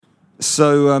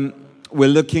We're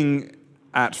looking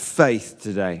at faith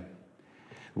today.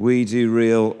 We do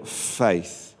real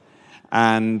faith.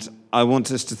 And I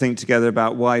want us to think together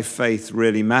about why faith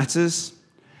really matters.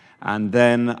 And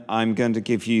then I'm going to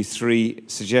give you 3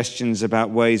 suggestions about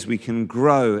ways we can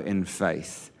grow in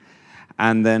faith.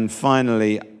 And then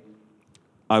finally,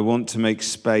 I want to make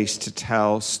space to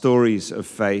tell stories of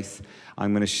faith.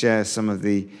 I'm going to share some of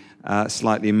the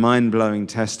slightly mind-blowing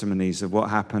testimonies of what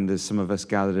happened as some of us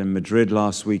gathered in Madrid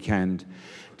last weekend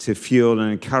to fuel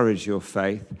and encourage your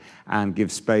faith and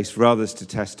give space for others to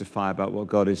testify about what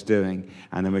God is doing.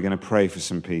 And then we're going to pray for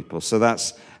some people. So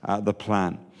that's the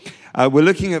plan. We're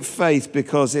looking at faith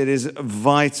because it is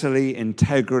vitally,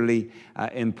 integrally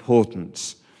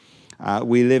important.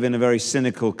 We live in a very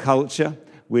cynical culture.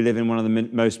 We live in one of the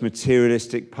most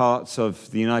materialistic parts of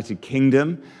the United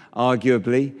Kingdom,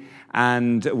 arguably.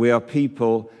 And we are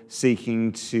people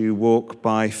seeking to walk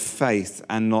by faith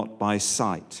and not by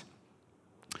sight.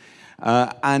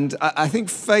 And I think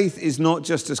faith is not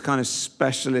just a kind of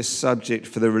specialist subject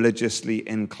for the religiously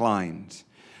inclined.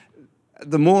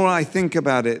 The more I think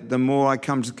about it, the more I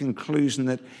come to the conclusion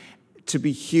that to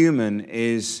be human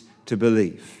is to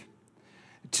believe.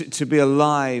 To be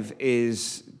alive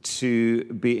is to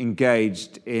be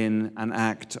engaged in an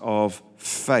act of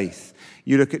faith.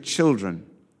 You look at children.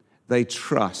 They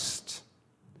trust.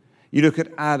 You look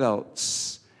at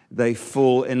adults, they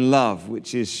fall in love,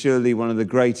 which is surely one of the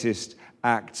greatest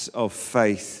acts of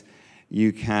faith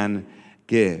you can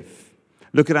give.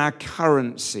 Look at our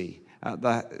currency. At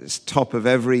the top of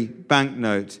every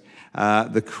banknote,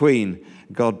 the Queen,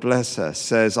 God bless her,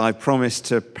 says, I promise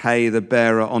to pay the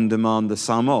bearer on demand the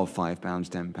sum of £5,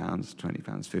 £10, £20,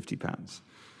 £50.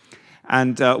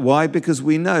 And why? Because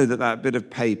we know that bit of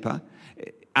paper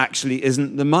actually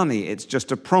isn't the money. It's just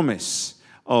a promise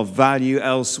of value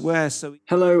elsewhere.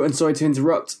 Hello, and sorry to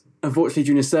interrupt. Unfortunately,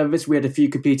 during the service, we had a few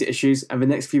computer issues, and the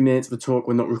next few minutes of the talk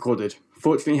were not recorded.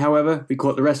 Fortunately, however, we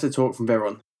caught the rest of the talk from there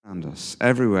on. Around us,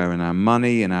 everywhere, in our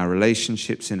money, in our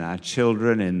relationships, in our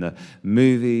children, in the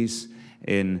movies,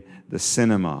 in the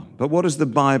cinema. But what does the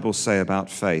Bible say about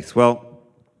faith? Well,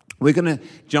 we're going to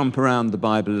jump around the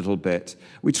Bible a little bit.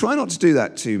 We try not to do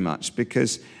that too much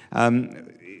because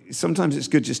sometimes it's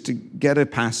good just to get a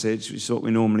passage, which is what we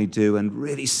normally do, and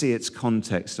really see its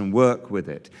context and work with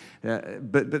it.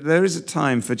 But there is a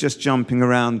time for just jumping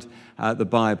around the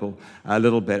Bible a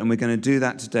little bit, and we're going to do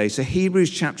that today. So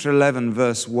Hebrews chapter 11,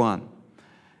 verse 1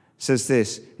 says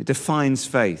this. It defines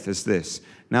faith as this.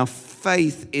 Now,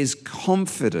 faith is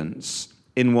confidence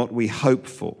in what we hope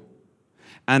for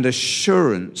and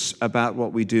assurance about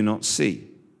what we do not see.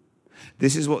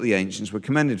 This is what the ancients were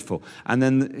commended for. And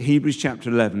then Hebrews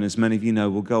chapter 11, as many of you know,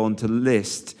 will go on to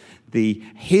list the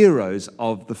heroes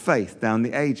of the faith down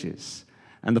the ages.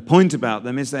 And the point about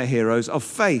them is they're heroes of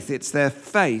faith. It's their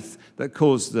faith that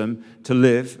caused them to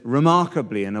live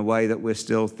remarkably in a way that we're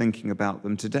still thinking about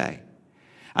them today.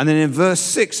 And then in verse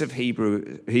 6 of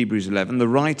Hebrews 11, the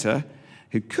writer,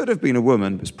 who could have been a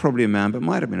woman, was probably a man, but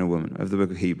might have been a woman, of the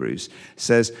book of Hebrews,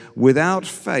 says, without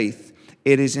faith,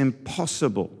 it is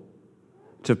impossible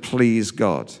to please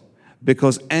God,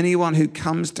 because anyone who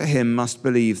comes to him must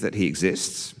believe that he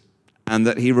exists and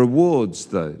that he rewards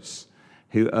those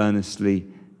who earnestly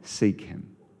seek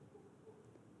him.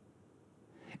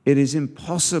 It is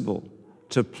impossible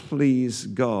to please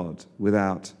God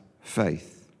without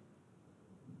faith.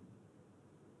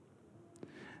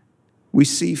 We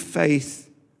see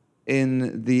faith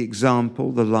in the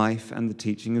example, the life, and the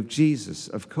teaching of Jesus,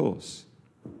 of course.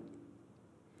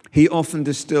 He often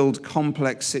distilled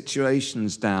complex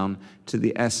situations down to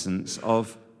the essence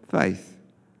of faith.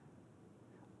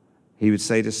 He would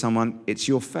say to someone, it's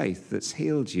your faith that's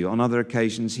healed you. On other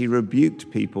occasions, he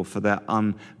rebuked people for their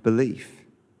unbelief.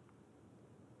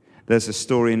 There's a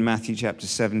story in Matthew chapter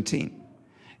 17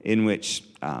 in which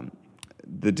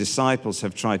the disciples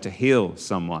have tried to heal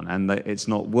someone and it's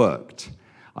not worked.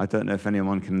 I don't know if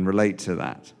anyone can relate to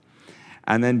that.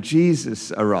 And then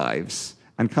Jesus arrives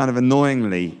and kind of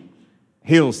annoyingly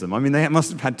heals them. I mean, they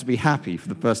must have had to be happy for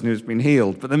the person who's been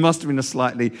healed, but there must have been a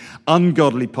slightly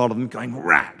ungodly part of them going,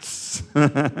 rats.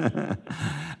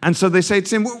 And so they say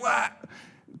to him,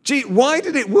 gee, why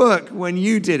did it work when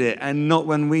you did it and not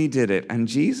when we did it? And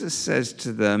Jesus says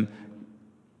to them,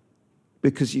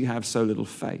 because you have so little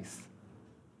faith.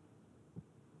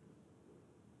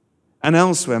 And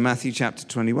elsewhere, Matthew chapter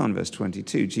 21, verse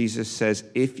 22, Jesus says,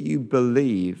 if you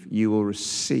believe, you will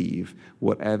receive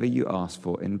whatever you ask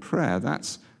for in prayer.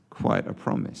 That's quite a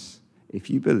promise. If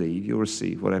you believe, you'll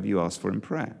receive whatever you ask for in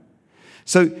prayer.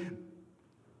 So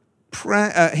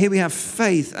prayer, here we have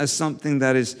faith as something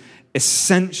that is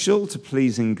essential to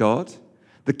pleasing God,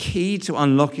 the key to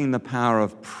unlocking the power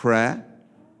of prayer.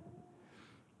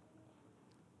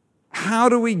 How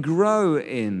do we grow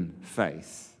in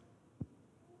faith?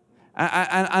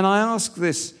 And I ask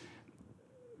this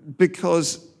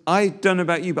because I don't know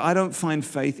about you, but I don't find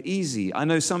faith easy. I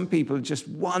know some people are just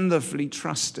wonderfully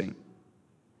trusting.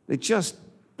 They just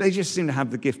seem to have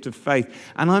the gift of faith.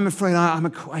 And I'm afraid I'm a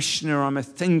questioner, I'm a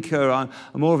thinker, I'm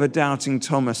more of a doubting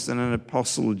Thomas than an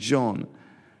apostle John.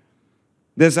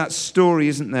 There's that story,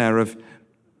 isn't there, of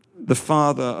the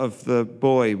father of the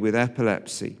boy with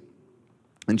epilepsy.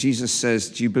 And Jesus says,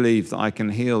 "Do you believe that I can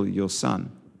heal your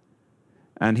son?"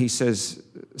 And he says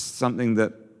something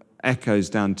that echoes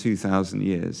down 2,000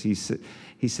 years. He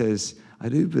says, "I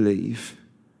do believe,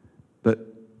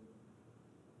 but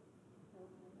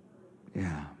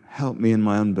help me in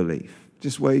my unbelief."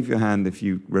 Just wave your hand if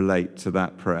you relate to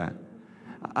that prayer.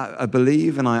 I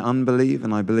believe and I unbelieve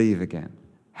and I believe again.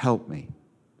 Help me.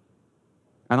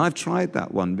 And I've tried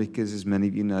that one because, as many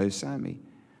of you know, Sammy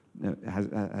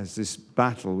has this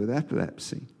battle with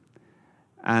epilepsy.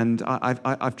 And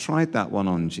I've tried that one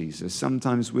on Jesus,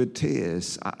 sometimes with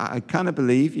tears. I kind of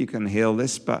believe you can heal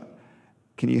this, but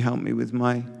can you help me with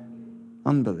my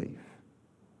unbelief?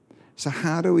 So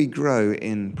how do we grow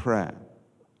in prayer?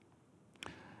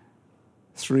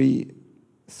 3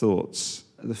 thoughts.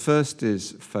 The first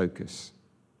is focus.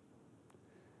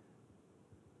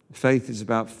 Faith is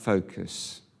about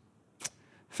focus.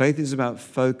 Faith is about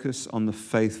focus on the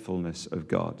faithfulness of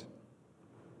God.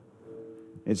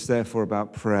 It's therefore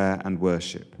about prayer and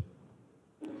worship.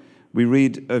 We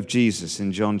read of Jesus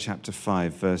in John chapter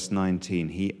 5, verse 19.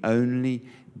 He only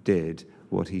did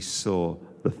what he saw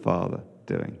the Father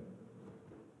doing.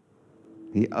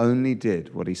 He only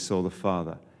did what he saw the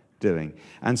Father doing.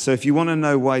 And so if you want to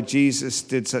know why Jesus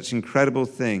did such incredible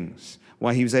things,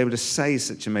 why he was able to say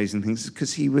such amazing things, it's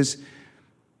because he was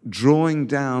drawing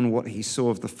down what he saw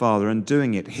of the Father and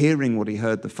doing it, hearing what he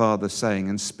heard the Father saying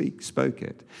and spoke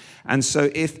it. And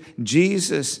so if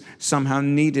Jesus somehow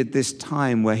needed this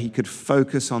time where he could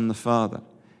focus on the Father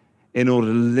in order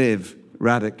to live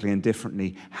radically and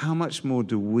differently, how much more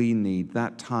do we need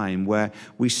that time where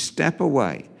we step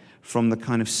away from the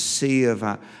kind of sea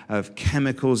of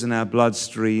chemicals in our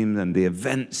bloodstream and the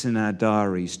events in our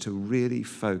diaries to really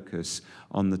focus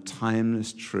on the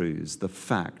timeless truths, the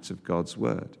facts of God's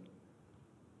Word.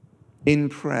 In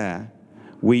prayer,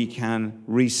 we can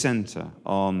recenter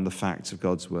on the facts of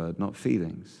God's Word, not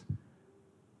feelings.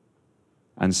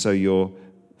 And so your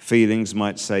feelings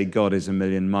might say God is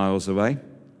 1,000,000 miles away,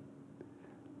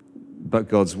 but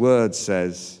God's Word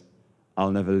says,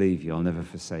 I'll never leave you, I'll never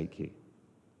forsake you.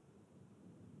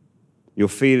 Your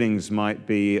feelings might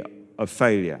be of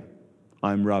failure.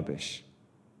 I'm rubbish.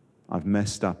 I've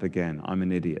messed up again. I'm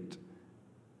an idiot.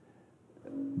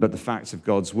 But the facts of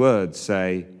God's Word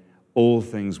say, all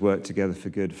things work together for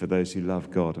good for those who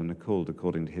love God and are called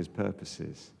according to his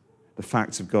purposes. The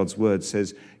facts of God's Word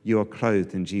says you are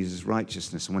clothed in Jesus'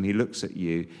 righteousness. And when he looks at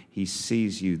you, he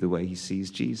sees you the way he sees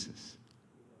Jesus.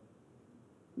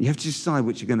 You have to decide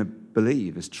what you're going to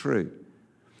believe is true.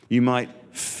 You might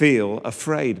feel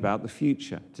afraid about the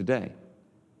future today.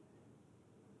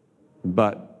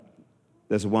 But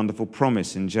there's a wonderful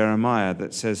promise in Jeremiah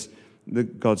that says,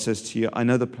 that God says to you, I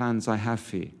know the plans I have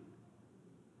for you.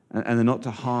 And they're not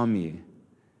to harm you,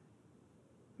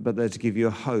 but they're to give you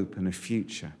a hope and a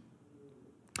future.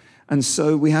 And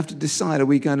so we have to decide, are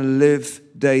we going to live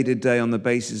day to day on the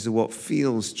basis of what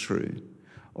feels true,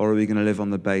 or are we going to live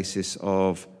on the basis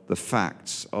of the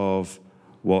facts of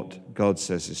what God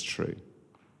says is true?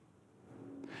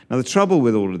 Now, the trouble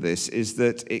with all of this is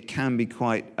that it can be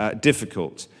quite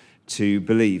difficult to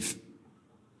believe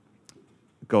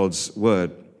God's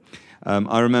Word.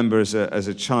 I remember as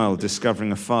a child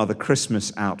discovering a Father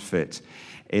Christmas outfit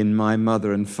in my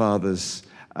mother and father's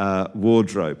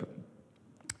wardrobe.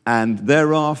 And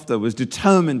thereafter was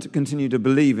determined to continue to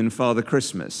believe in Father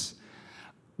Christmas.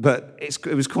 But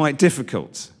it was quite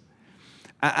difficult.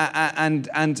 And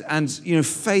you know,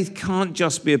 faith can't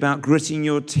just be about gritting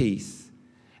your teeth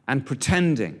and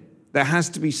pretending. There has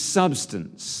to be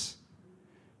substance.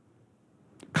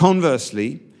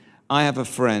 Conversely, I have a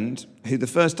friend who the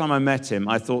first time I met him,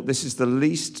 I thought, this is the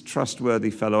least trustworthy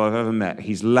fellow I've ever met.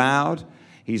 He's loud,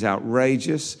 he's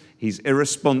outrageous, he's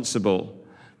irresponsible.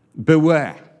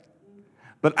 Beware.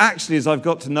 But actually, as I've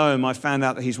got to know him, I found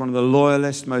out that he's one of the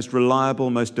loyalest, most reliable,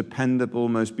 most dependable,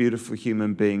 most beautiful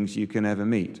human beings you can ever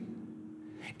meet.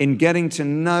 In getting to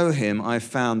know him, I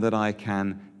found that I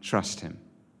can trust him.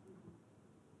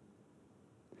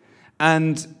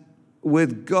 And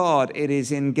with God, it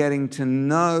is in getting to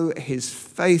know his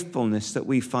faithfulness that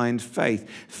we find faith.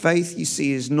 Faith, you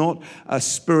see, is not a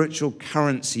spiritual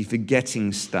currency for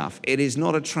getting stuff. It is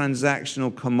not a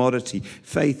transactional commodity.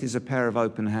 Faith is a pair of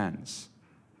open hands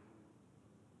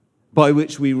by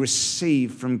which we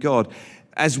receive from God.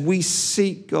 As we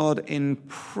seek God in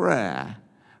prayer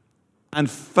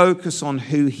and focus on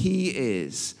who he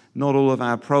is, not all of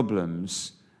our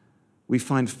problems, we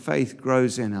find faith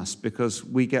grows in us because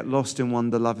we get lost in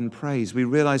wonder, love, and praise. We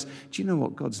realize, do you know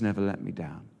what? God's never let me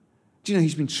down. Do you know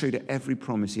he's been true to every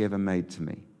promise he ever made to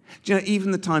me? Do you know,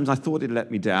 even the times I thought he'd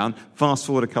let me down, fast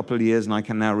forward a couple of years and I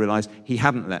can now realize he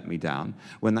hadn't let me down.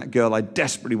 When that girl I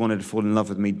desperately wanted to fall in love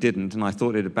with me didn't, and I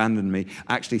thought he'd abandoned me,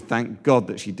 actually thank God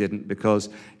that she didn't, because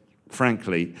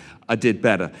frankly, I did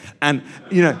better. And,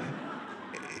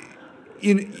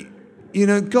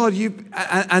 God,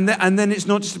 and then it's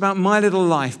not just about my little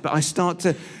life, but I start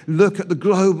to look at the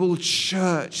global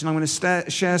church, and I'm going to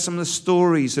share some of the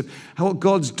stories of what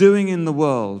God's doing in the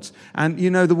world. And,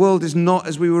 the world is not,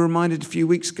 as we were reminded a few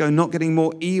weeks ago, not getting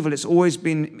more evil. It's always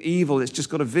been evil. It's just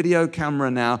got a video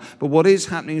camera now. But what is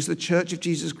happening is the Church of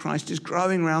Jesus Christ is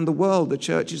growing around the world. The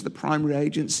church is the primary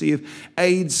agency of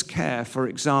AIDS care, for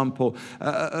example,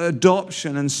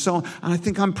 adoption, and so on. And I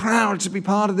think I'm proud to be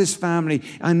part of this family.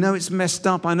 I know it's messed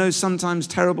up. I know sometimes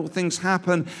terrible things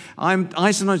happen.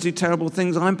 I sometimes do terrible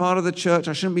things. I'm part of the church.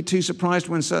 I shouldn't be too surprised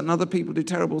when certain other people do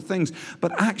terrible things.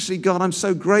 But actually, God, I'm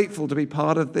so grateful to be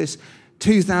part of this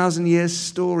 2,000 years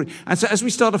story. And so as we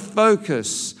start to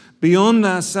focus beyond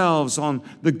ourselves on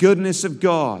the goodness of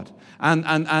God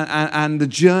and the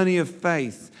journey of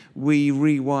faith, we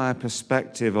rewire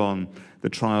perspective on the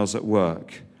trials at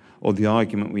work or the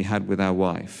argument we had with our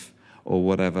wife or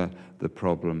whatever the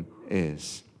problem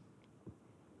is.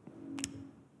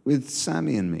 With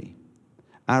Sammy and me,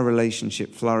 our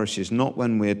relationship flourishes not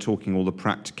when we're talking all the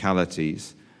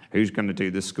practicalities, who's going to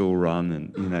do the school run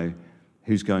and,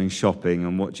 who's going shopping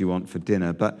and what do you want for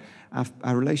dinner, but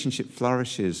our relationship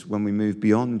flourishes when we move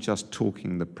beyond just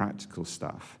talking the practical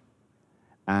stuff.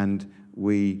 And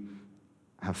we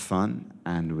have fun,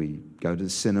 and we go to the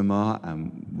cinema,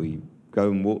 and we go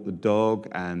and walk the dog,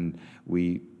 and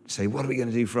we say, what are we going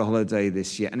to do for a holiday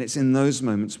this year? And it's in those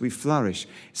moments we flourish.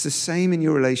 It's the same in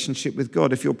your relationship with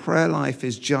God. If your prayer life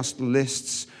is just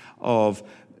lists of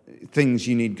things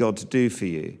you need God to do for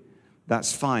you,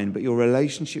 that's fine, but your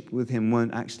relationship with him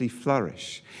won't actually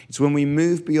flourish. It's when we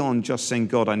move beyond just saying,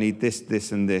 God, I need this,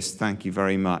 this, and this, thank you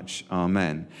very much,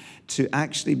 amen, to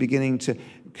actually beginning to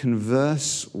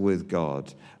converse with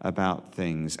God about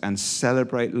things and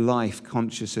celebrate life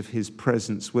conscious of his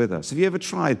presence with us. Have you ever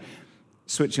tried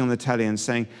switching on the telly and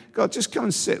saying, God, just come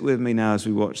and sit with me now as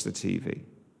we watch the TV?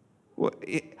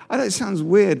 I know it sounds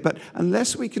weird, but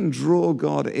unless we can draw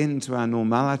God into our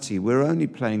normality, we're only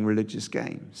playing religious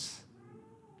games.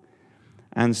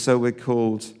 And so we're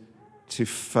called to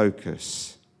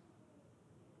focus.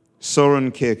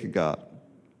 Søren Kierkegaard,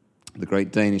 the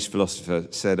great Danish philosopher,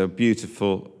 said a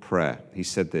beautiful prayer. He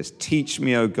said this: teach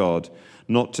me, O God,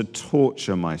 not to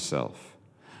torture myself,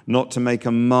 not to make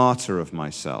a martyr of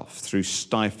myself through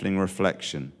stifling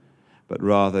reflection, but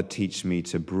rather teach me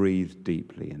to breathe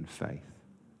deeply in faith.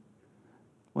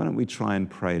 Why don't we try and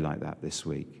pray like that this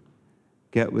week?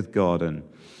 Get with God and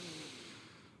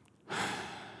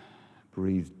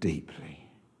breathe deeply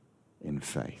in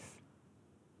faith.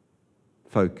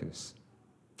 Focus.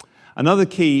 Another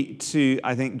key to,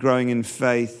 I think, growing in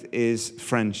faith is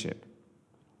friendship.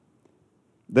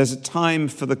 There's a time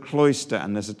for the cloister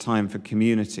and there's a time for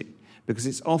community, because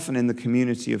it's often in the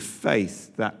community of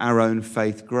faith that our own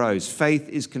faith grows. Faith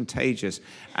is contagious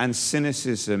and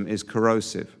cynicism is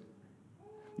corrosive.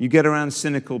 You get around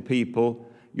cynical people,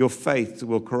 your faith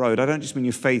will corrode. I don't just mean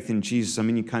your faith in Jesus, I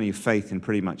mean your faith in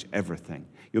pretty much everything.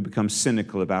 You'll become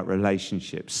cynical about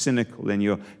relationships, cynical in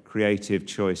your creative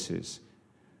choices.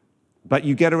 But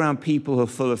you get around people who are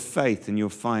full of faith and you'll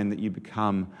find that you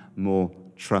become more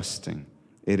trusting.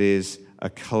 It is a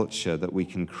culture that we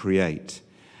can create.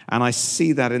 And I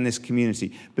see that in this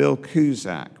community. Bill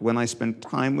Cusack, when I spend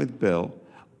time with Bill,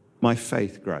 my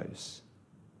faith grows,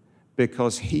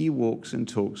 because he walks and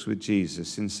talks with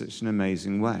Jesus in such an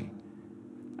amazing way.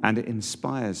 And it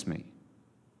inspires me.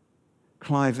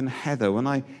 Clive and Heather, when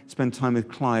I spend time with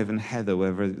Clive and Heather,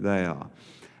 wherever they are,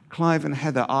 Clive and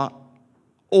Heather are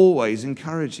always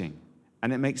encouraging.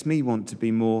 And it makes me want to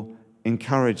be more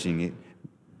encouraging. It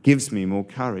gives me more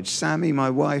courage. Sammy, my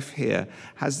wife here,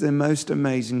 has the most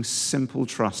amazing, simple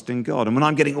trust in God. And when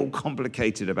I'm getting all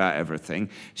complicated about everything,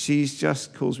 she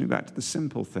just calls me back to the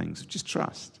simple things of just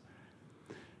trust.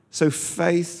 So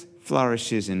faith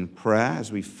flourishes in prayer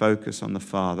as we focus on the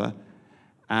Father,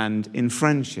 and in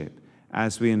friendship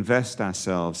as we invest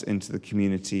ourselves into the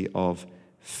community of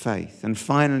faith. And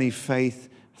finally, faith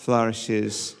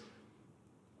flourishes,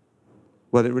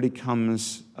 well, it really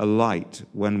comes alight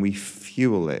when we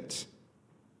fuel it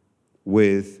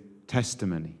with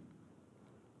testimony.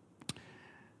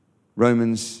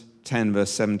 Romans 10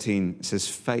 verse 17 says,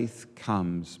 faith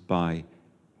comes by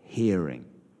hearing.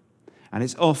 And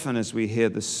it's often as we hear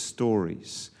the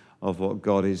stories of what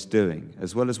God is doing,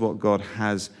 as well as what God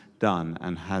has done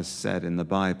and has said in the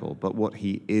Bible, but what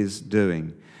he is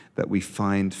doing, that we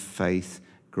find faith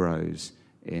grows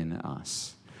in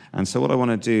us. And so what I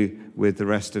want to do with the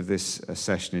rest of this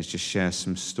session is just share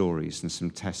some stories and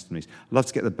some testimonies. I'd love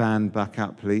to get the band back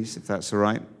up, please, if that's all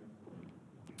right.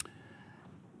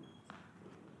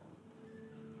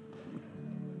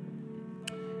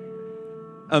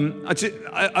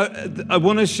 I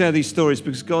want to share these stories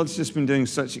because God's just been doing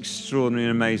such extraordinary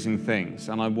and amazing things,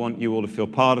 and I want you all to feel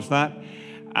part of that,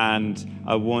 and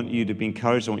I want you to be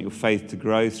encouraged. I want your faith to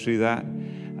grow through that.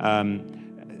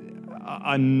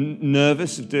 I'm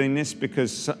nervous of doing this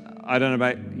because I don't know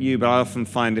about you, but I often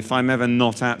find if I'm ever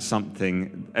not at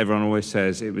something, everyone always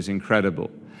says it was incredible.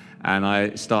 And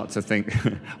I start to think,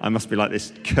 I must be like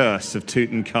this curse of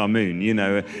Tutankhamun, you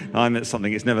know, I'm at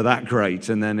something, it's never that great,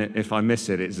 and then if I miss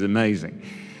it, it's amazing.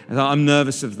 And I'm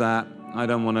nervous of that. I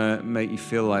don't want to make you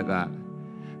feel like that.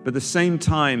 But at the same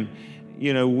time,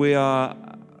 you know, we are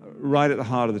right at the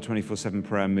heart of the 24/7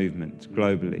 prayer movement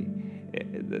globally.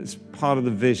 It's part of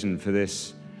the vision for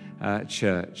this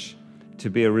church,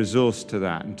 to be a resource to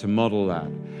that and to model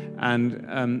that.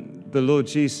 And the Lord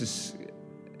Jesus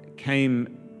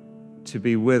came to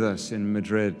be with us in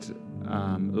Madrid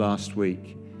last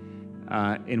week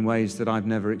in ways that I've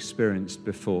never experienced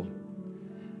before.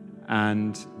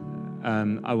 And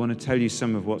I want to tell you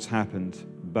some of what's happened,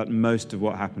 but most of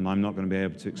what happened I'm not going to be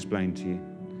able to explain to you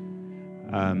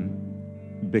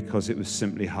because it was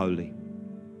simply holy.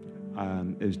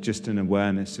 It was just an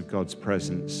awareness of God's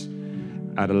presence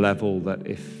at a level that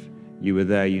if you were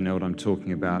there, you know what I'm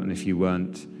talking about, and if you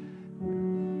weren't,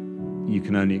 you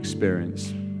can only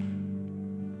experience.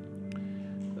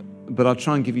 But I'll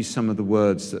try and give you some of the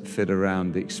words that fit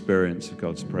around the experience of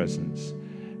God's presence,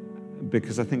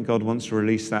 because I think God wants to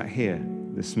release that here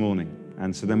this morning.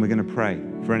 And so then we're going to pray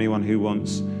for anyone who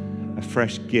wants a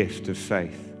fresh gift of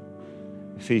faith.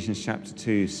 Ephesians chapter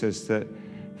 2 says that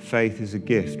faith is a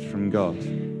gift from God.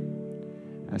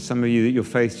 Some of you, that your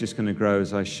faith's just going to grow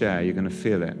as I share. You're going to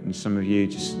feel it. And some of you,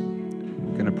 just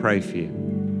going to pray for you.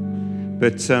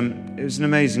 But it was an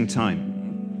amazing time.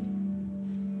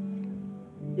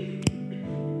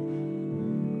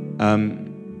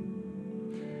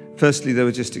 Firstly, there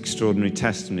were just extraordinary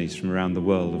testimonies from around the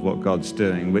world of what God's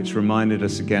doing, which reminded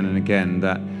us again and again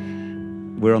that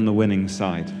we're on the winning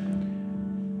side.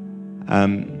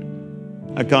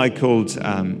 A guy called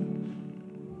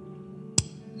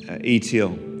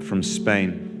Etiel from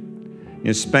Spain. You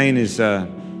know, Spain is a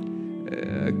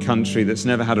country that's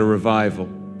never had a revival.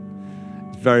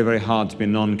 It's very, very hard to be a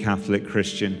non-Catholic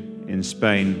Christian in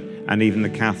Spain, and even the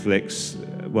Catholics,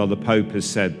 well, the Pope has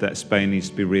said that Spain needs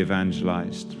to be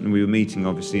re-evangelized. And we were meeting,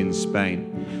 obviously, in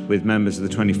Spain with members of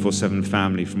the 24/7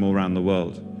 family from all around the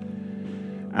world.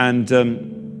 And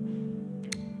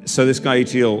so this guy,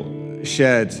 Etiel,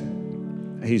 shared,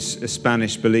 he's a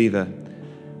Spanish believer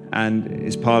and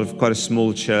is part of quite a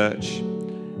small church.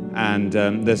 And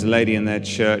there's a lady in their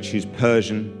church who's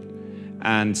Persian.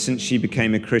 And since she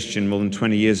became a Christian more than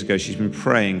 20 years ago, she's been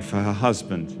praying for her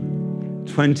husband.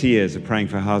 20 years of praying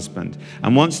for her husband.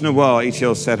 And once in a while,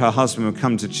 Etiel said her husband would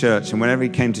come to church, and whenever he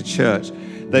came to church,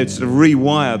 they'd sort of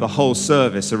rewire the whole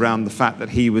service around the fact that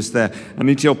he was there. And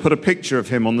Etiel put a picture of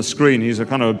him on the screen. He's a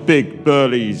kind of a big,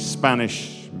 burly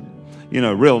Spanish, you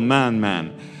know, real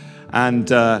man. And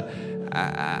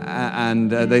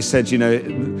they said, you know,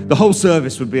 the whole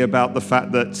service would be about the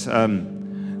fact that,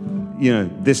 you know,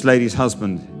 this lady's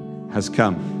husband has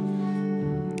come.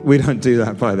 We don't do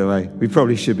that, by the way. We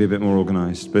probably should be a bit more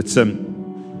organized. But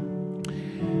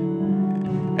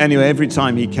anyway, every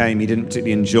time he came, he didn't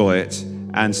particularly enjoy it.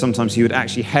 And sometimes he would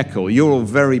actually heckle. You're all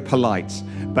very polite.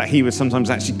 But he would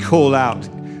sometimes actually call out,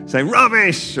 say,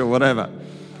 rubbish, or whatever.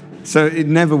 So it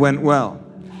never went well.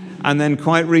 And then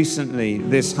quite recently,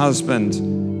 this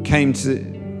husband came to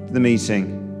the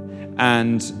meeting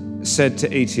and said to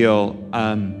Etiel,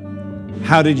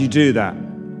 how did you do that?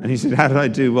 And he said, how did I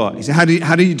do what? He said,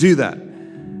 how do you do that?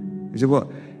 He said, what?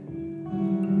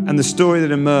 And the story that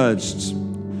emerged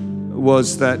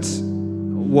was that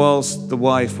whilst the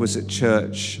wife was at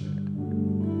church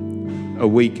a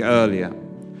week earlier,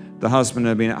 the husband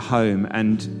had been at home,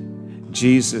 and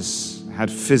Jesus had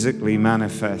physically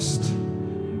manifest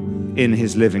in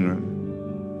his living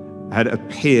room, had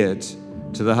appeared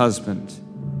to the husband,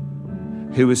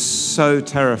 who was so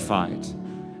terrified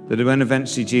that when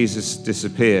eventually Jesus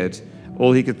disappeared,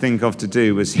 all he could think of to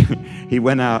do was he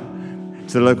went out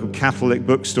to the local Catholic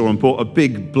bookstore and bought a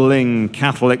big bling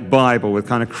Catholic Bible with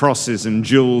kind of crosses and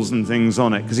jewels and things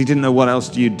on it, because he didn't know what else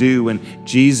do you do when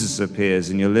Jesus appears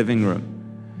in your living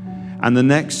room. And the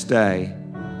next day,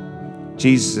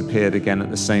 Jesus appeared again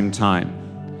at the same time.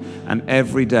 And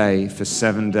every day for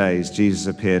 7 days, Jesus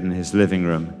appeared in his living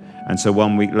room. And so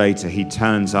 1 week later, he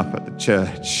turns up at the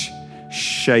church,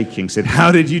 shaking, said,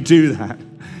 "How did you do that?"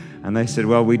 And they said,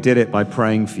 "Well, we did it by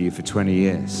praying for you for 20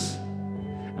 years.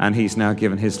 And he's now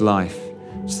given his life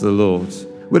to the Lord."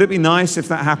 Would it be nice if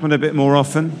that happened a bit more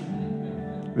often?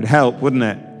 It would help, wouldn't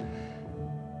it?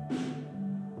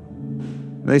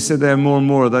 They said there are more and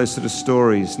more of those sort of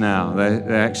stories now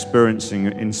they're experiencing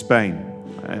in Spain,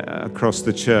 across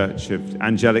the church, of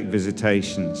angelic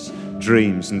visitations,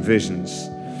 dreams and visions.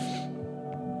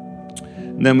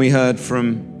 And then we heard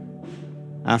from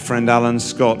our friend Alan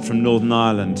Scott from Northern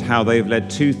Ireland, how they've led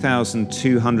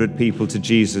 2,200 people to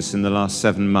Jesus in the last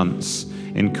 7 months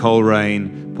in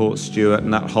Coleraine, Portstewart,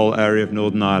 and that whole area of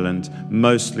Northern Ireland,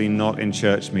 mostly not in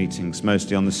church meetings,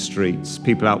 mostly on the streets,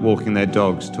 people out walking their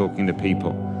dogs, talking to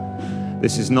people.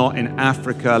 This is not in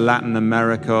Africa, Latin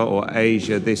America, or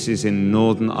Asia. This is in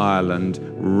Northern Ireland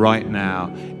right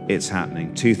now. It's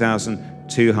happening.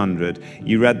 2,200.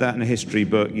 You read that in a history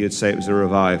book, you'd say it was a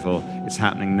revival. It's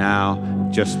happening now,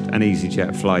 just an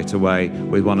EasyJet flight away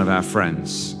with one of our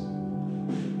friends.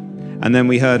 And then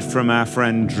we heard from our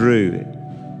friend Drew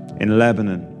in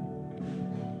Lebanon,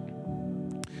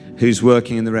 who's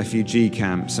working in the refugee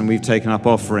camps, and we've taken up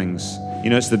offerings.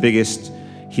 You know, it's the biggest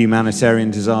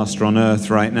humanitarian disaster on earth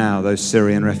right now, those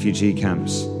Syrian refugee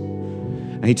camps.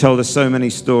 And he told us so many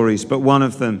stories, but one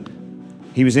of them,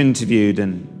 he was interviewed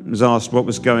and was asked what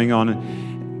was going on.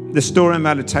 And the story I'm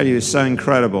about to tell you is so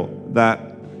incredible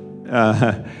that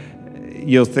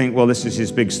you'll think, well, this is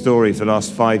his big story for the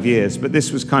last 5 years, but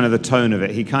this was kind of the tone of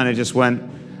it. He kind of just went,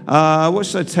 what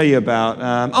should I tell you about?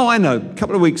 I know, a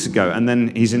couple of weeks ago, and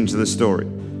then he's into the story.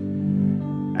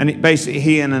 And basically,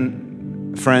 he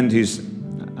and a friend who's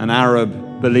an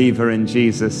Arab believer in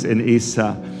Jesus, in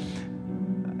Isa,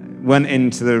 went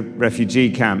into the refugee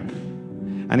camp.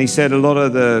 And he said a lot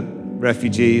of the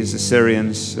refugees, the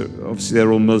Syrians, obviously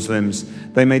they're all Muslims,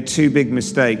 they made 2 big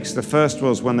mistakes. The first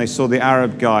was when they saw the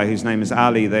Arab guy, whose name is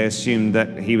Ali, they assumed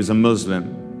that he was a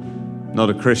Muslim,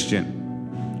 not a Christian.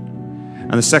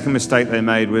 And the second mistake they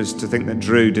made was to think that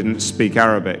Drew didn't speak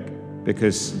Arabic,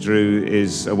 because Drew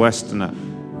is a Westerner.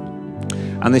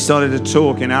 And they started to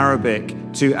talk in Arabic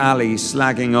to Ali,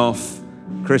 slagging off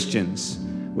Christians,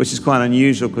 which is quite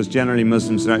unusual because generally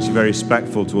Muslims are actually very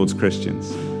respectful towards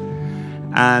Christians.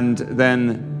 And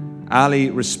then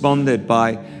Ali responded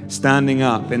by standing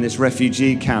up in this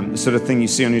refugee camp, the sort of thing you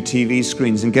see on your TV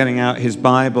screens, and getting out his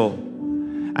Bible.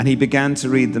 And he began to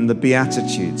read them the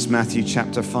Beatitudes, Matthew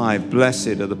chapter 5,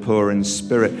 blessed are the poor in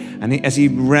spirit. And as he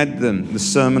read them, the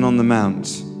Sermon on the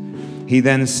Mount, he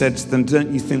then said to them,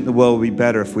 don't you think the world would be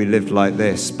better if we lived like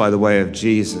this, by the way of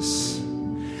Jesus?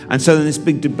 And so then this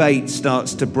big debate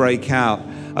starts to break out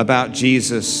about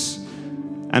Jesus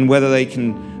and whether they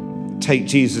can take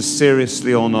Jesus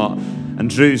seriously or not. And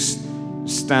Drew's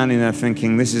standing there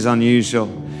thinking, this is unusual.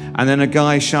 And then a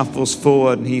guy shuffles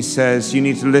forward and he says, you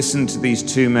need to listen to these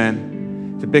 2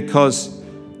 men, because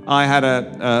I had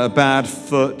a bad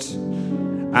foot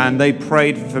and they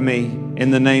prayed for me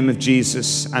in the name of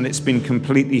Jesus and it's been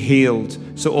completely healed.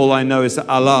 So all I know is that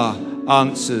Allah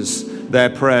answers their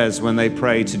prayers when they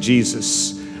pray to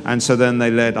Jesus. And so then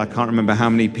they led, I can't remember how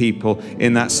many people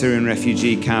in that Syrian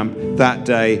refugee camp that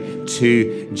day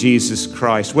to Jesus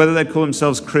Christ. Whether they call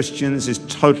themselves Christians is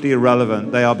totally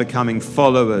irrelevant. They are becoming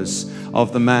followers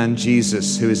of the man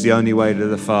Jesus, who is the only way to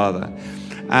the Father.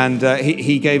 And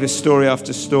he gave us story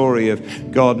after story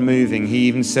of God moving. He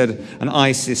even said an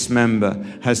ISIS member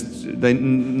has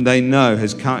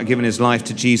given his life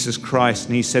to Jesus Christ.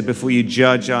 And he said, before you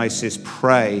judge ISIS,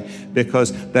 pray,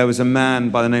 because there was a man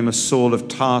by the name of Saul of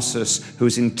Tarsus who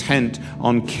was intent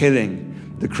on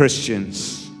killing the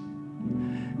Christians.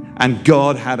 And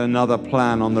God had another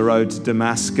plan on the road to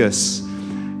Damascus.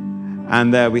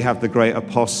 And there we have the great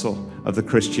apostle of the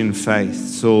Christian faith.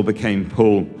 Saul became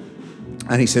Paul.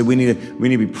 And he said, we need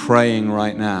to be praying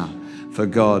right now for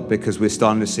God, because we're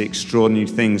starting to see extraordinary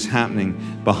things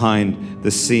happening behind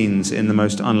the scenes in the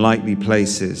most unlikely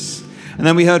places. And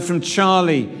then we heard from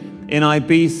Charlie in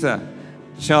Ibiza.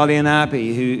 Charlie and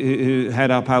Abby, who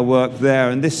head up our work there.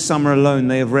 And this summer alone,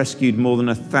 they have rescued more than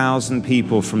 1,000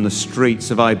 people from the streets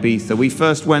of Ibiza. We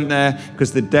first went there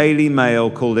because the Daily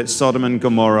Mail called it Sodom and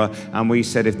Gomorrah. And we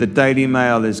said, if the Daily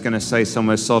Mail is going to say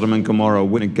somewhere Sodom and Gomorrah,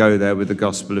 we're going to go there with the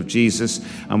gospel of Jesus.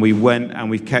 And we went and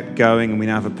we've kept going, and we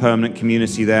now have a permanent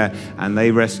community there. And they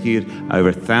rescued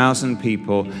over 1,000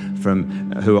 people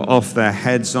who are off their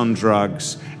heads on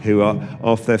drugs, who are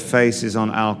off their faces on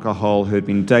alcohol, who had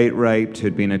been date raped, who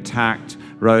had been attacked,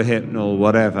 Rohypnol,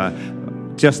 whatever.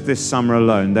 Just this summer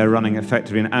alone, they're running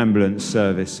effectively an ambulance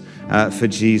service for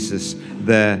Jesus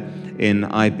there in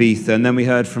Ibiza. And then we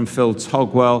heard from Phil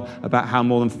Togwell about how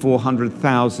more than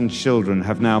 400,000 children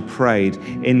have now prayed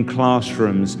in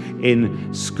classrooms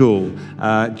in school,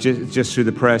 just through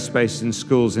the Prayer Space in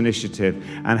Schools initiative,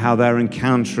 and how they're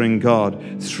encountering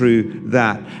God through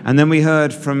that. And then we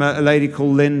heard from a lady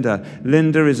called Linda.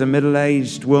 Linda is a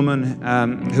middle-aged woman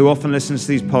who often listens to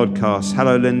these podcasts.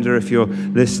 Hello, Linda, if you're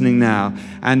listening now.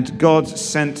 And God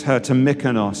sent her to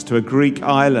Mykonos, to a Greek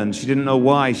island. She didn't know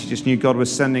why. She just knew God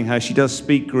was sending her. She does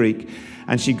speak Greek.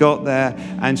 And she got there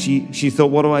and she thought,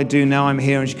 what do I do now I'm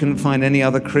here? And she couldn't find any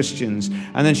other Christians.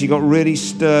 And then she got really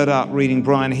stirred up reading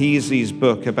Brian Heasley's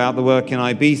book about the work in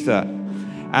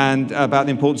Ibiza and about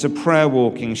the importance of prayer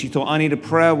walking. She thought, I need a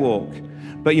prayer walk.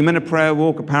 But you're meant to prayer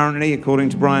walk, apparently, according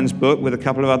to Brian's book, with a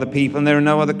couple of other people, and there are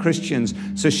no other Christians.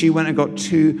 So she went and got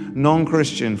 2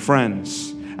 non-Christian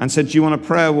friends and said, do you want a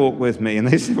prayer walk with me? And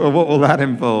they said, well, what will that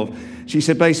involve? She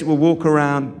said, basically, we'll walk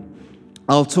around,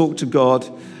 I'll talk to God,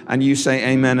 and you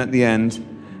say amen at the end.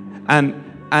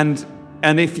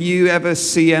 And if you ever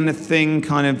see anything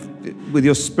kind of with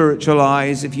your spiritual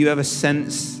eyes, if you ever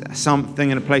sense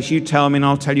something in a place, you tell me and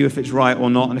I'll tell you if it's right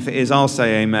or not. And if it is, I'll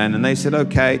say amen. And they said,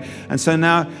 okay. And so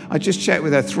now I just checked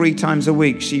with her 3 times a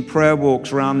week. She prayer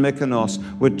walks around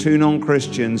Mykonos with 2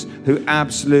 non-Christians who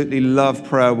absolutely love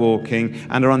prayer walking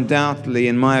and are undoubtedly,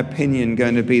 in my opinion,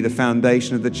 going to be the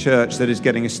foundation of the church that is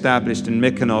getting established in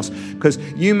Mykonos. Because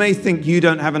you may think you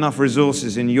don't have enough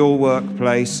resources in your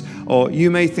workplace, or you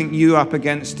may think you're up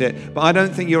against it, but I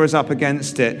don't think you're as up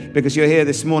against it, because you're here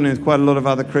this morning with quite a lot of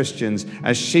other Christians,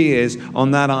 as she is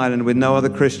on that island with no other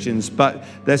Christians. But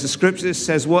there's a scripture that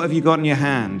says, what have you got in your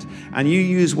hand? And you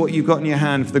use what you've got in your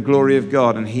hand for the glory of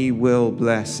God, and he will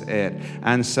bless it.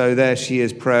 And so there she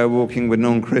is, prayer walking with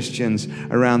non-Christians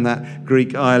around that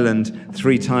Greek island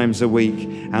 3 times a week,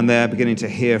 and they're beginning to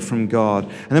hear from God.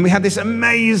 And then we had this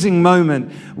amazing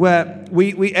moment where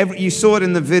you saw it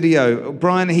in the video.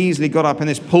 Brian Heasley got up in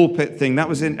this pulpit thing. That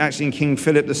was actually in King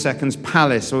Philip II's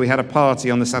palace, where we had a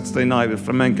party on the Saturday night with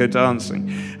flamenco dancing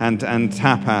and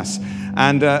tapas.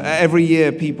 And every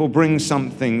year people bring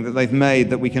something that they've made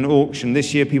that we can auction.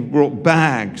 This year people brought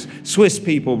bags. Swiss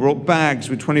people brought bags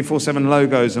with 24/7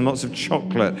 logos and lots of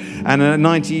chocolate. And a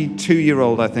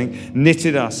 92-year-old, I think,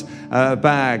 knitted us a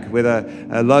bag with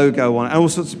a logo on it. And all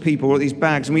sorts of people brought these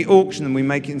bags, and we auction them. We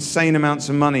make insane amounts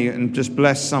of money and just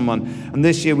bless someone. And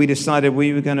this year we decided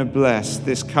we were going to bless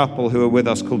this couple who are with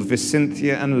us called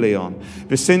Vicynthia and Leon.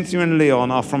 Vicynthia and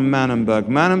Leon are from Manenberg.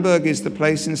 Manenberg is the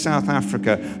place in South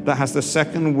Africa that has the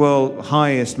second world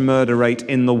highest murder rate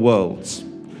in the world.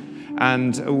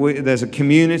 And there's a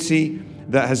community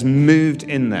that has moved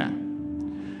in there,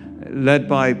 led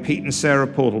by Pete and Sarah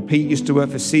Portal. Pete used to work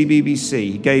for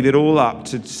CBBC. He gave it all up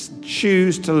to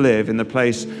choose to live in the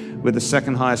place with the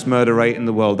second highest murder rate in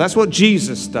the world. That's what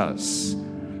Jesus does.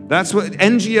 That's what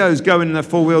NGOs go in their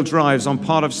 4-wheel drives on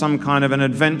part of some kind of an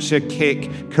adventure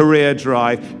kick career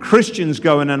drive. Christians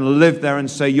go in and live there and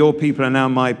say, your people are now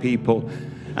my people.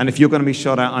 And if you're going to be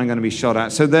shot at, I'm going to be shot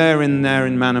at. So they're in there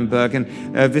in Manenberg. And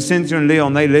Vicynthia and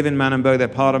Leon, they live in Manenberg. They're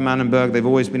part of Manenberg. They've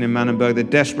always been in Manenberg. They're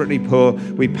desperately poor.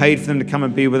 We paid for them to come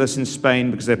and be with us in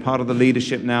Spain because they're part of the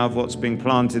leadership now of what's being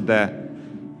planted there.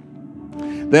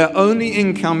 Their only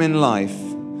income in life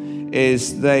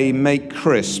is they make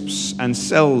crisps and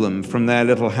sell them from their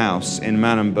little house in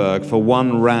Manenberg for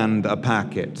 1 rand a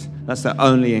packet. That's their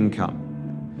only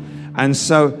income. And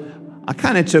so I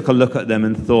kind of took a look at them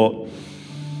and thought,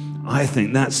 I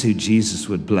think that's who Jesus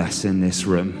would bless in this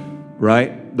room,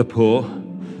 right? The poor.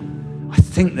 I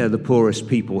think they're the poorest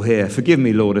people here. Forgive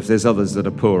me, Lord, if there's others that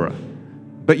are poorer.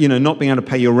 But, not being able to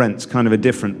pay your rent's kind of a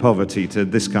different poverty to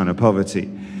this kind of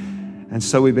poverty. And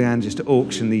so we began just to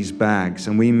auction these bags,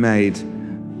 and we made,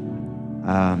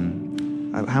 how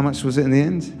much was it in the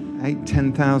end?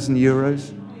 10,000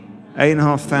 euros?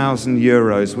 8,500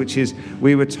 euros, which is,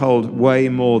 we were told, way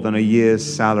more than a year's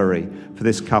salary for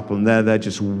this couple. And they're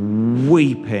just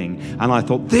weeping. And I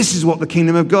thought, this is what the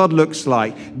kingdom of God looks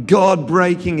like. God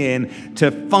breaking in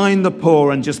to find the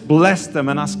poor and just bless them,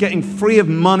 and us getting free of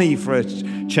money for a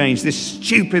change, this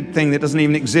stupid thing that doesn't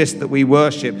even exist that we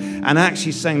worship, and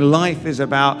actually saying life is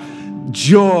about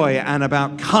joy and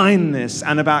about kindness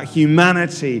and about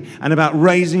humanity and about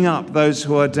raising up those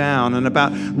who are down and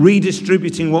about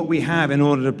redistributing what we have in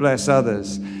order to bless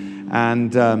others.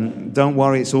 And don't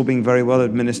worry, it's all being very well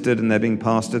administered and they're being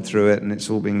pastored through it and it's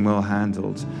all being well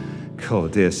handled.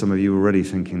 God, dear, some of you are already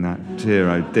thinking that. Dear,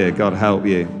 oh dear, God help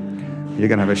you. You're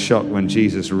going to have a shock when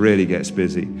Jesus really gets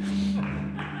busy.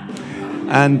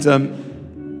 And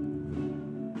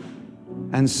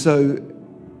so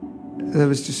there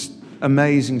was just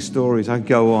amazing stories. I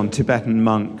go on, Tibetan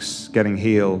monks getting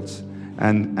healed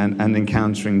and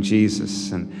encountering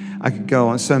Jesus. And I could go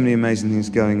on, so many amazing things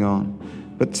going on.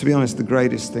 But to be honest, the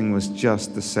greatest thing was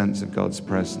just the sense of God's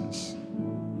presence.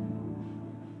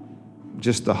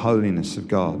 Just the holiness of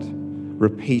God.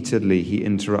 Repeatedly, he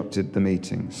interrupted the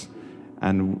meetings.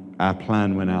 And our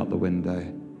plan went out the window.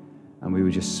 And we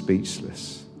were just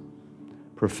speechless.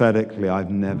 Prophetically, I've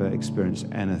never experienced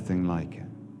anything like it.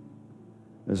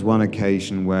 There's one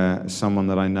occasion where someone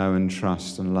that I know and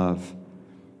trust and love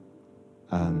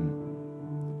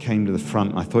came to the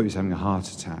front. I thought he was having a heart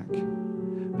attack,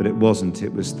 but it wasn't.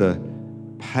 It was the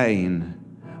pain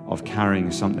of carrying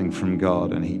something from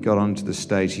God. And he got onto the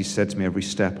stage. He said to me, every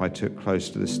step I took close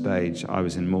to the stage, I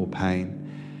was in more pain.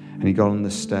 And he got on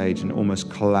the stage and almost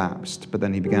collapsed, but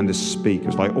then he began to speak. It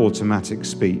was like automatic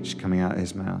speech coming out of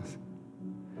his mouth.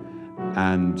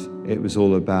 And it was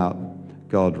all about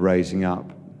God raising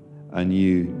up a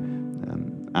new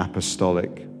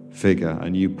apostolic figure, a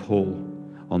new Paul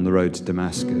on the road to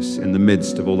Damascus. In the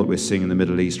midst of all that we're seeing in the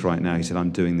Middle East right now, he said,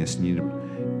 I'm doing this, and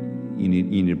you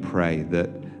need to pray that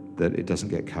it doesn't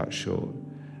get cut short.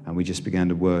 And we just began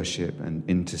to worship and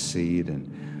intercede,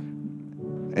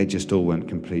 and it just all went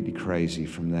completely crazy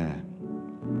from there.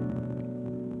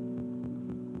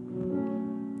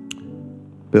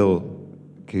 Bill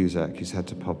Cusack, who's had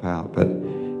to pop out, but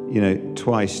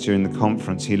twice during the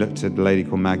conference, he looked at a lady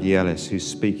called Maggie Ellis, who's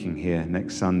speaking here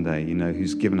next Sunday,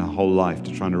 who's given her whole life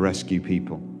to trying to rescue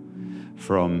people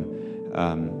from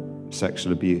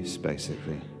sexual abuse,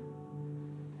 basically.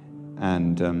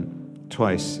 And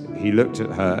twice, he looked at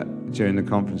her during the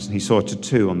conference, and he saw a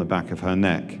tattoo on the back of her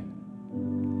neck.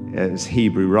 It was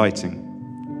Hebrew writing.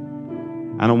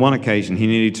 And on one occasion, he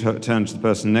nearly turned to the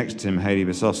person next to him, Haley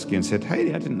Vasovsky, and said,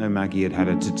 Haley, I didn't know Maggie had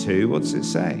a tattoo. What does it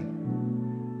say?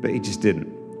 But he just didn't.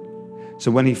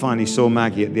 So when he finally saw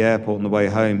Maggie at the airport on the way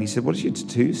home, he said, what does your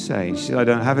tattoo say? She said, I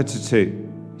don't have a tattoo.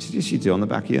 He said, yes, you do, on the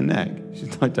back of your neck. She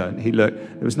said, I don't. He looked,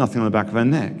 there was nothing on the back of her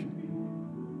neck.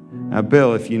 Now,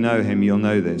 Bill, if you know him, you'll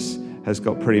know this, has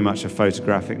got pretty much a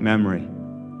photographic memory.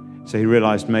 So he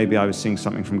realized maybe I was seeing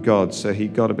something from God. So he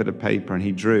got a bit of paper and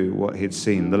he drew what he'd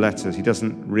seen, the letters. He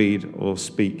doesn't read or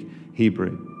speak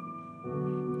Hebrew,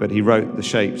 but he wrote the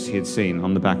shapes he had seen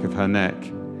on the back of her neck.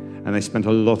 And they spent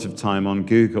a lot of time on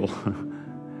Google.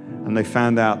 And they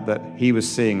found out that he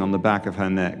was seeing on the back of her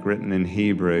neck, written in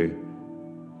Hebrew,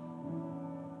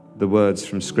 the words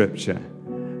from Scripture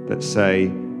that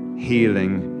say,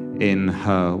 healing in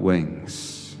her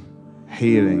wings.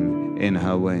 Healing in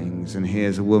her wings. And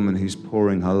here's a woman who's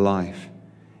pouring her life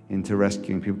into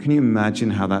rescuing people. Can you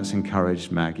imagine how that's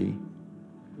encouraged Maggie?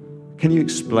 Can you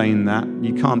explain that?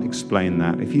 You can't explain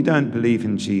that. If you don't believe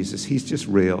in Jesus, he's just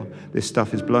real. This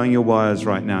stuff is blowing your wires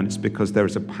right now, and it's because there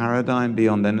is a paradigm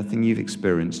beyond anything you've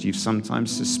experienced. You've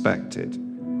sometimes suspected,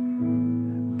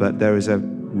 but there is a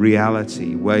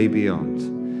reality way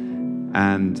beyond.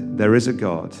 And there is a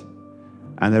God,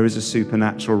 and there is a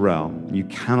supernatural realm. You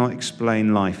cannot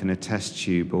explain life in a test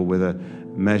tube or with a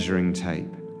measuring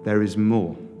tape. There is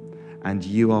more, and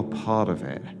you are part of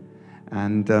it.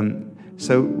 And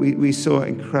so we saw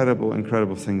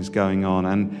incredible things going on,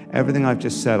 and everything I've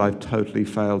just said, I've totally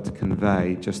failed to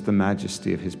convey just the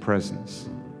majesty of his presence,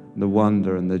 the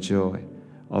wonder and the joy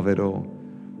of it all.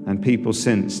 And people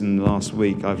since, in the last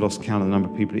week, I've lost count of the number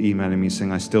of people emailing me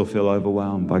saying, I still feel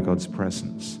overwhelmed by God's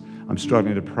presence. I'm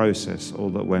struggling to process all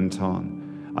that went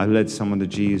on. I led someone to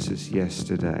Jesus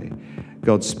yesterday.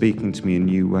 God's speaking to me in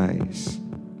new ways.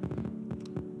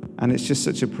 And it's just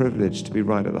such a privilege to be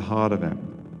right at the heart of it.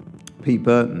 Pete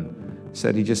Burton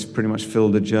said he just pretty much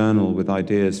filled a journal with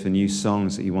ideas for new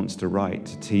songs that he wants to write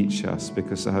to teach us,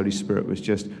 because the Holy Spirit was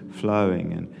just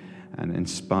flowing and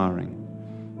inspiring.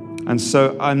 And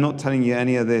so I'm not telling you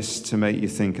any of this to make you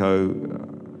think, oh,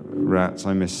 rats,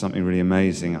 I missed something really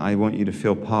amazing. I want you to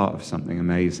feel part of something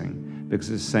amazing, because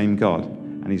it's the same God,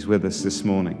 and he's with us this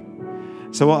morning.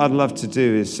 So what I'd love to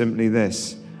do is simply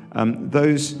this.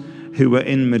 Those who were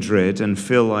in Madrid and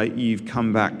feel like you've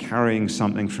come back carrying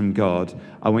something from God,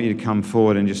 I want you to come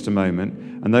forward in just a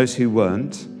moment. And those who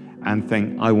weren't, and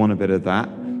think, I want a bit of that.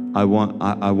 I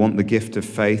want the gift of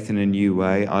faith in a new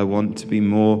way. I want to be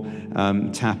more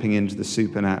tapping into the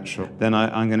supernatural. Then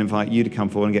I'm going to invite you to come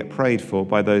forward and get prayed for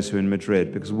by those who are in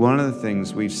Madrid, because one of the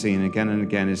things we've seen again and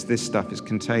again is this stuff is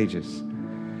contagious,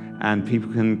 and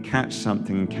people can catch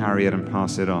something and carry it and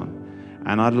pass it on.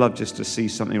 And I'd love just to see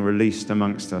something released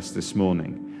amongst us this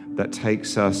morning that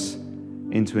takes us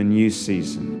into a new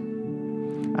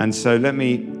season. And so let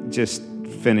me just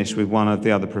finish with one of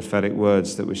the other prophetic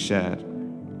words that was shared.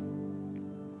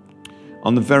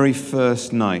 On the very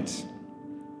first night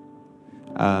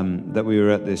that we were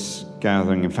at this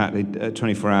gathering, in fact,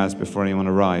 24 hours before anyone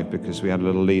arrived, because we had a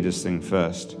little leaders thing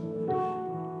first,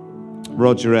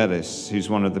 Roger Ellis, who's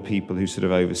one of the people who sort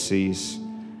of oversees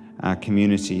our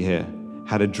community here,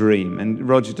 had a dream. And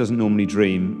Roger doesn't normally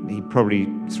dream. He probably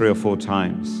 3 or 4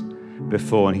 times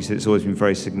before, and he said it's always been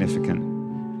very significant.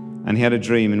 And he had a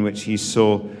dream in which he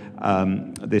saw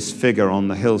this figure on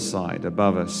the hillside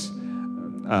above us,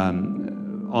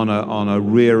 on a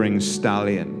rearing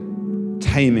stallion,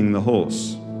 taming the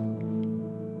horse.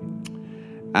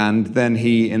 And then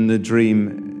he, in the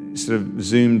dream, sort of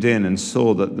zoomed in and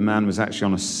saw that the man was actually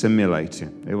on a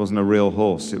simulator. It wasn't a real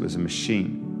horse, it was a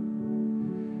machine.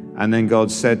 And then God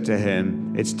said to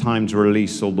him, it's time to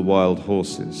release all the wild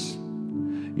horses.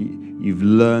 You've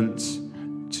learnt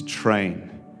to train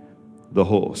the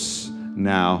horse.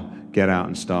 Now get out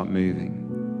and start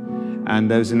moving. And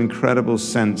there's an incredible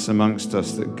sense amongst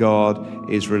us that God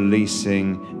is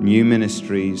releasing new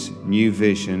ministries, new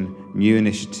vision, new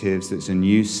initiatives. It's a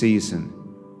new season.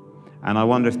 And I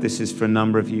wonder if this is for a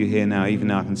number of you here now. Even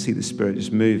now I can see the Spirit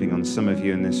just moving on some of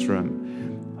you in this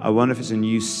room. I wonder if it's a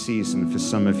new season for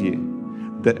some of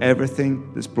you, that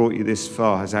everything that's brought you this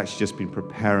far has actually just been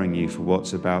preparing you for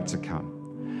what's about to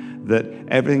come. That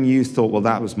everything you thought, well,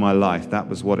 that was my life, that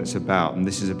was what it's about, and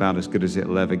this is about as good as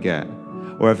it'll ever get,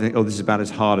 or everything, oh, this is about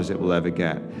as hard as it will ever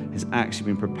get, has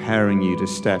actually been preparing you to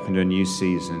step into a new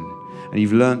season. And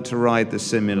you've learned to ride the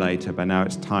simulator, but now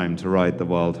it's time to ride the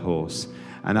wild horse.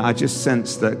 And I just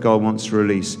sense that God wants to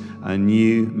release a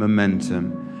new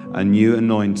momentum, a new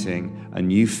anointing, a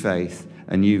new faith,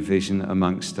 a new vision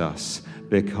amongst us,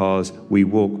 because we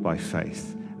walk by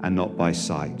faith and not by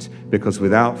sight. Because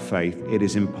without faith, it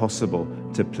is impossible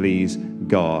to please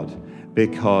God.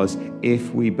 Because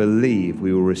if we believe,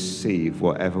 we will receive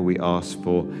whatever we ask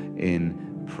for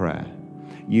in prayer.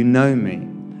 You know me.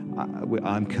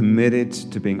 I'm committed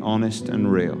to being honest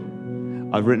and real.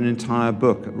 I've written an entire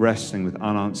book, Wrestling with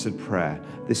Unanswered Prayer.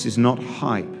 This is not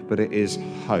hype, but it is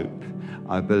hope.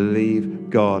 I believe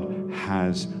God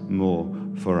has more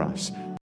for us.